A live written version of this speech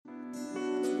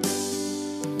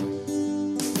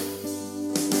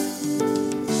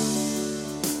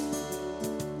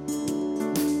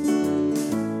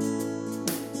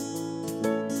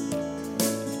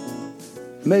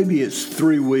Maybe it's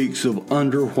 3 weeks of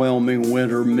underwhelming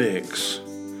winter mix.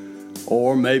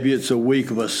 Or maybe it's a week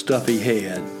of a stuffy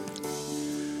head.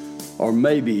 Or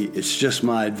maybe it's just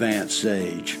my advanced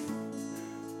age.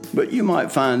 But you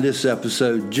might find this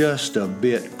episode just a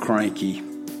bit cranky.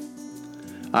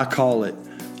 I call it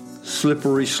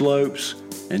Slippery Slopes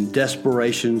and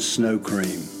Desperation Snow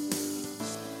Cream.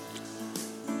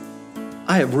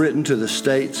 I have written to the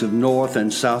states of North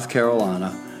and South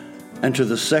Carolina and to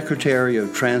the Secretary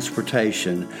of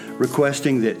Transportation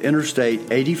requesting that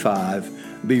Interstate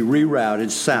 85 be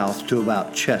rerouted south to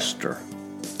about Chester.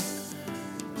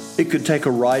 It could take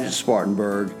a right at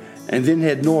Spartanburg and then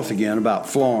head north again about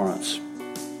Florence.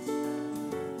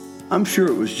 I'm sure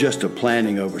it was just a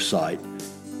planning oversight.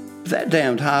 That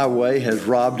damned highway has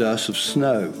robbed us of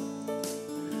snow.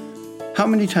 How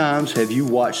many times have you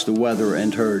watched the weather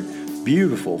and heard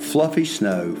beautiful, fluffy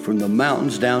snow from the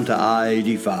mountains down to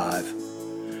I-85?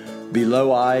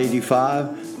 Below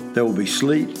I-85, there will be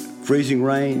sleet, freezing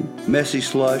rain, messy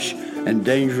slush, and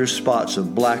dangerous spots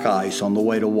of black ice on the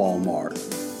way to Walmart.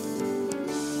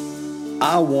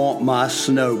 I want my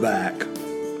snow back.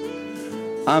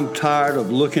 I'm tired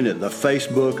of looking at the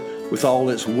Facebook with all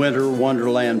its winter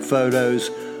wonderland photos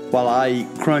while I eat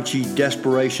crunchy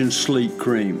Desperation sleet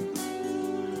cream.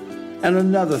 And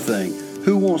another thing,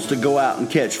 who wants to go out and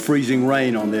catch freezing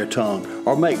rain on their tongue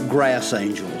or make grass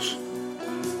angels?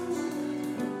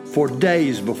 For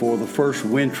days before the first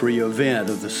wintry event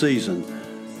of the season,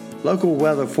 local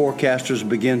weather forecasters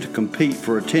begin to compete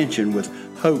for attention with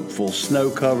hopeful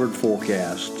snow-covered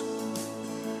forecasts.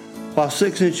 While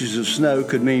 6 inches of snow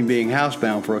could mean being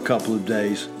housebound for a couple of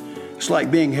days, it's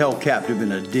like being held captive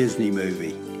in a Disney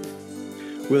movie.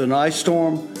 With an ice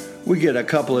storm, we get a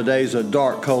couple of days of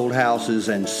dark, cold houses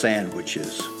and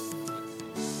sandwiches.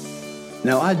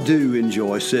 Now, I do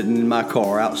enjoy sitting in my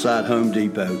car outside Home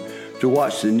Depot to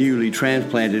watch the newly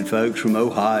transplanted folks from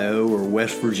Ohio or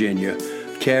West Virginia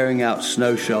carrying out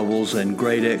snow shovels and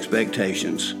great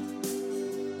expectations.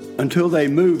 Until they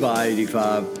move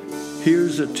I-85,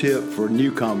 here's a tip for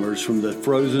newcomers from the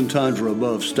frozen tundra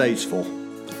above Statesville.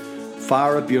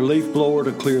 Fire up your leaf blower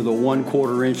to clear the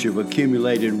 1/4 inch of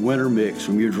accumulated winter mix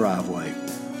from your driveway.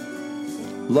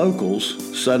 Locals,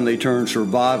 suddenly turned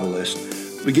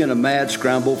survivalists, begin a mad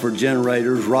scramble for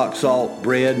generators, rock salt,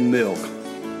 bread, and milk.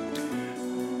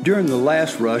 During the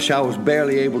last rush, I was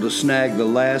barely able to snag the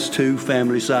last 2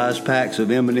 family-sized packs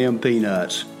of M&M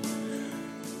peanuts.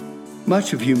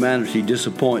 Much of humanity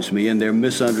disappoints me in their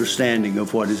misunderstanding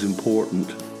of what is important.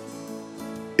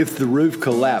 If the roof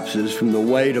collapses from the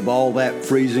weight of all that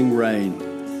freezing rain,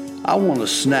 I want a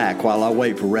snack while I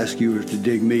wait for rescuers to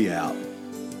dig me out.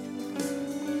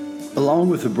 Along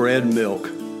with the bread and milk,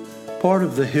 part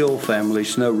of the Hill family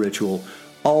snow ritual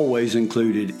always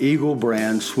included Eagle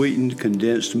brand sweetened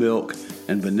condensed milk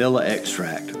and vanilla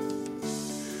extract.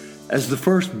 As the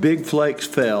first big flakes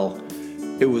fell,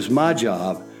 it was my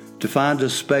job to find a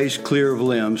space clear of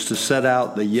limbs to set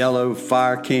out the yellow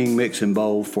Fire King mixing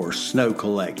bowl for snow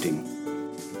collecting.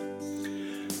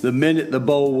 The minute the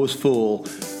bowl was full,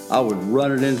 I would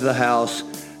run it into the house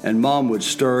and Mom would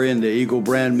stir in the Eagle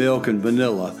brand milk and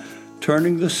vanilla,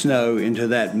 turning the snow into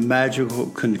that magical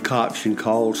concoction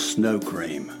called snow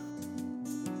cream.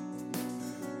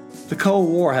 The Cold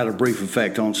War had a brief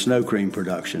effect on snow cream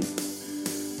production.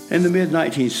 In the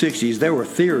mid-1960s, there were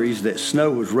theories that snow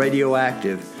was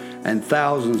radioactive, and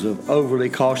thousands of overly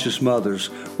cautious mothers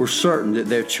were certain that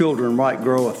their children might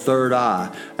grow a third eye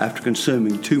after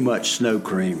consuming too much snow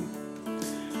cream.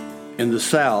 In the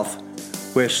South,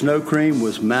 where snow cream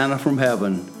was manna from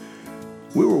heaven,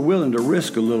 we were willing to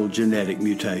risk a little genetic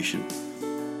mutation.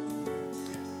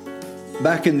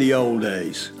 Back in the old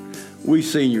days, we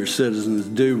senior citizens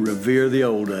do revere the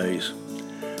old days.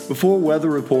 Before weather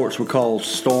reports were called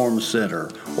Storm Center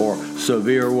or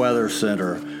Severe Weather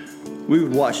Center, we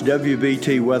would watch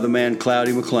WBT weatherman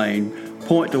Cloudy McLean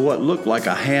point to what looked like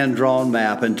a hand-drawn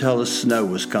map and tell us snow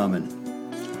was coming.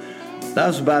 That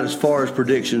was about as far as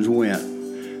predictions went.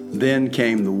 Then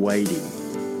came the waiting.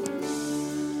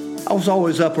 I was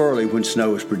always up early when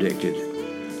snow was predicted.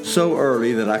 So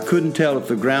early that I couldn't tell if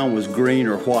the ground was green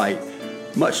or white,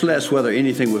 much less whether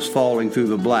anything was falling through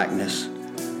the blackness.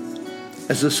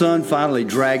 As the sun finally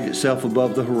dragged itself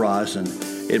above the horizon,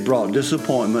 it brought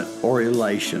disappointment or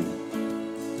elation.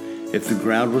 If the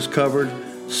ground was covered,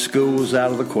 school was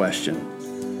out of the question.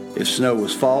 If snow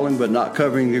was falling but not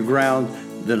covering the ground,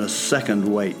 then a second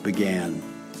wait began.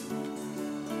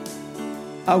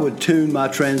 I would tune my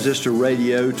transistor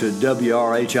radio to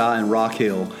WRHI in Rock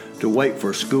Hill to wait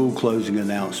for school closing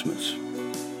announcements.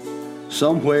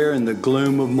 Somewhere in the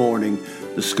gloom of morning,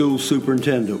 the school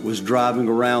superintendent was driving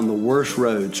around the worst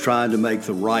roads trying to make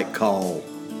the right call.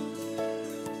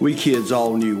 We kids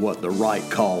all knew what the right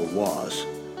call was.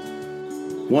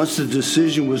 Once the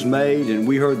decision was made and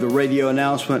we heard the radio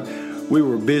announcement, we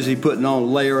were busy putting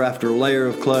on layer after layer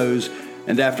of clothes,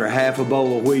 and after half a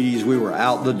bowl of Wheaties, we were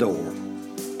out the door.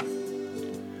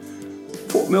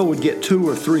 Fort Mill would get 2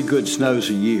 or 3 good snows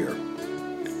a year.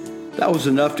 That was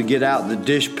enough to get out the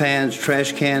dish pans,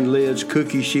 trash can lids,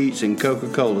 cookie sheets, and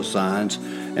Coca-Cola signs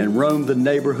and roam the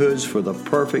neighborhoods for the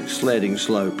perfect sledding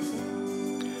slope.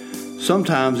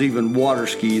 Sometimes even water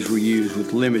skis were used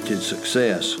with limited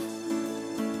success.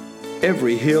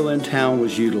 Every hill in town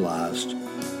was utilized.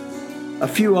 A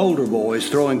few older boys,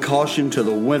 throwing caution to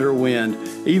the winter wind,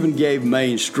 even gave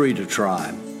Main Street a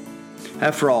try.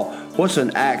 After all, what's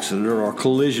an accident or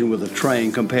collision with a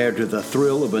train compared to the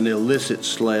thrill of an illicit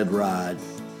sled ride?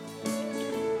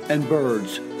 And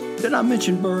birds. Did I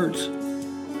mention birds?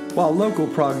 While local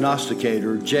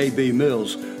prognosticator J.B.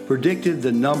 Mills predicted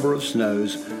the number of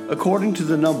snows according to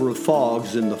the number of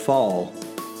fogs in the fall,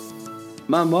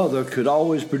 my mother could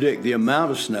always predict the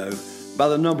amount of snow by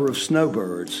the number of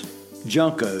snowbirds,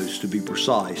 juncos to be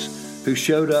precise, who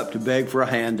showed up to beg for a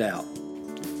handout.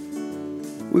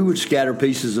 We would scatter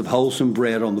pieces of wholesome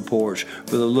bread on the porch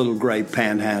for the little gray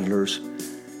panhandlers.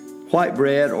 White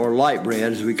bread, or light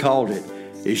bread as we called it,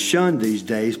 is shunned these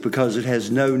days because it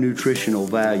has no nutritional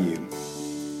value.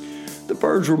 The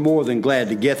birds were more than glad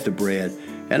to get the bread,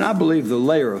 and I believe the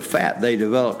layer of fat they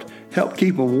developed helped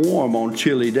keep them warm on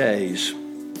chilly days.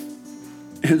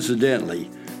 Incidentally,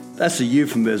 that's a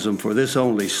euphemism for this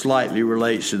only slightly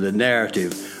relates to the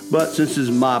narrative, but since this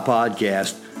is my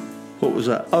podcast,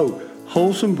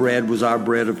 wholesome bread was our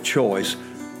bread of choice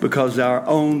because our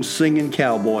own singing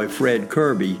cowboy Fred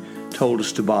Kirby told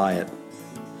us to buy it.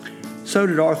 So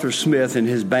did Arthur Smith and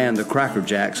his band the Cracker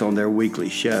Jacks on their weekly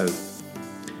show.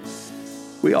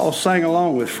 We all sang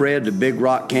along with Fred to Big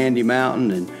Rock Candy Mountain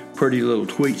and Pretty Little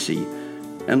Tweetsie,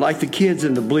 and like the kids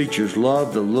in the bleachers,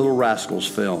 loved the Little Rascals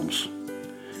films.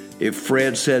 If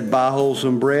Fred said buy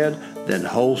wholesome bread, then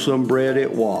wholesome bread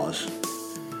it was.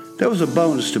 There was a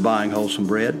bonus to buying wholesome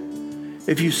bread.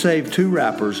 If you saved 2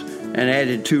 wrappers and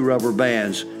added 2 rubber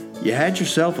bands, you had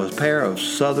yourself a pair of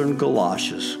southern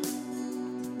galoshes.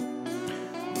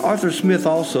 Arthur Smith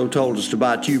also told us to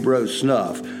buy Tuberose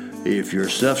snuff. If your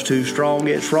stuff's too strong,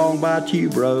 it's wrong by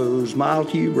Tuberose, mild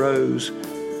Tuberose.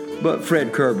 But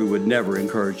Fred Kirby would never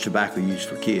encourage tobacco use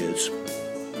for kids.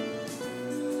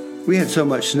 We had so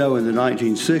much snow in the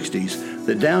 1960s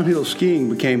that downhill skiing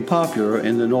became popular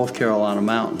in the North Carolina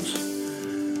mountains.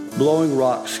 Blowing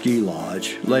Rock Ski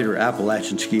Lodge, later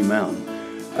Appalachian Ski Mountain,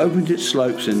 opened its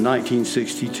slopes in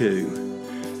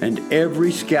 1962, and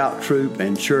every scout troop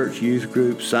and church youth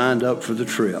group signed up for the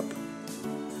trip.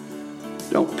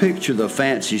 Don't picture the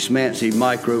fancy-smancy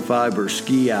microfiber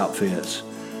ski outfits.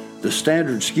 The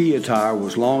standard ski attire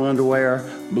was long underwear,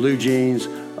 blue jeans,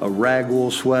 a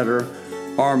ragwool sweater,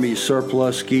 Army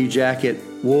surplus ski jacket,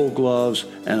 wool gloves,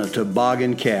 and a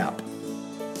toboggan cap.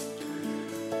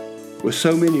 With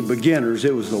so many beginners,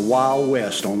 it was the Wild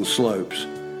West on the slopes.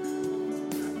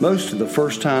 Most of the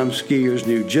first-time skiers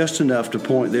knew just enough to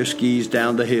point their skis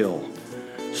down the hill.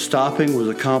 Stopping was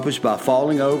accomplished by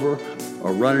falling over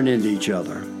or running into each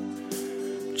other.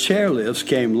 Chairlifts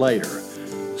came later,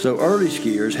 so early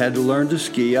skiers had to learn to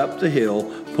ski up the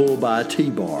hill pulled by a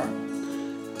T-bar.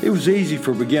 It was easy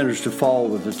for beginners to fall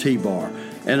with a T-bar,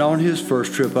 and on his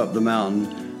first trip up the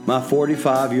mountain, my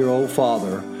 45-year-old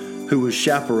father, who was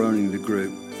chaperoning the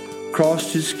group,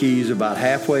 crossed his skis about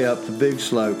halfway up the big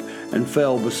slope and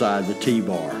fell beside the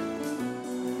T-bar.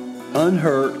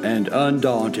 Unhurt and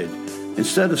undaunted,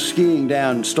 instead of skiing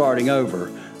down and starting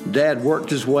over, Dad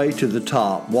worked his way to the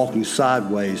top, walking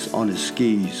sideways on his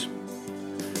skis.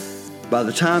 By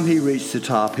the time he reached the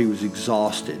top, he was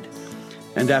exhausted,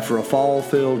 and after a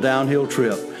fall-filled downhill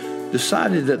trip,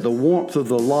 decided that the warmth of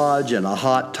the lodge and a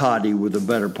hot toddy were the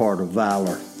better part of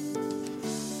valor.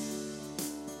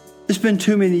 It's been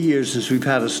too many years since we've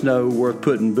had a snow worth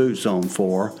putting boots on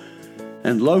for,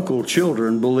 and local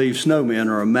children believe snowmen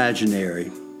are imaginary.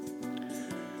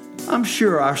 I'm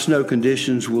sure our snow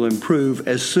conditions will improve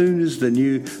as soon as the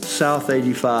new South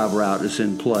 85 route is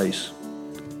in place.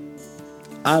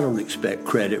 I don't expect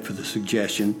credit for the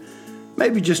suggestion.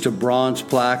 Maybe just a bronze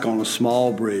plaque on a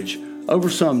small bridge over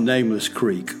some nameless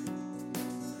creek.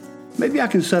 Maybe I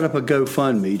can set up a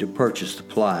GoFundMe to purchase the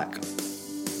plaque.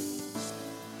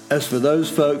 As for those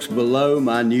folks below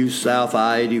my new South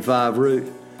I-85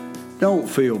 route, don't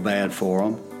feel bad for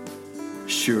them.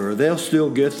 Sure, they'll still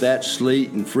get that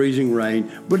sleet and freezing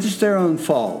rain, but it's their own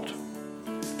fault.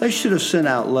 They should have sent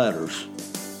out letters,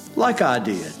 like I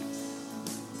did.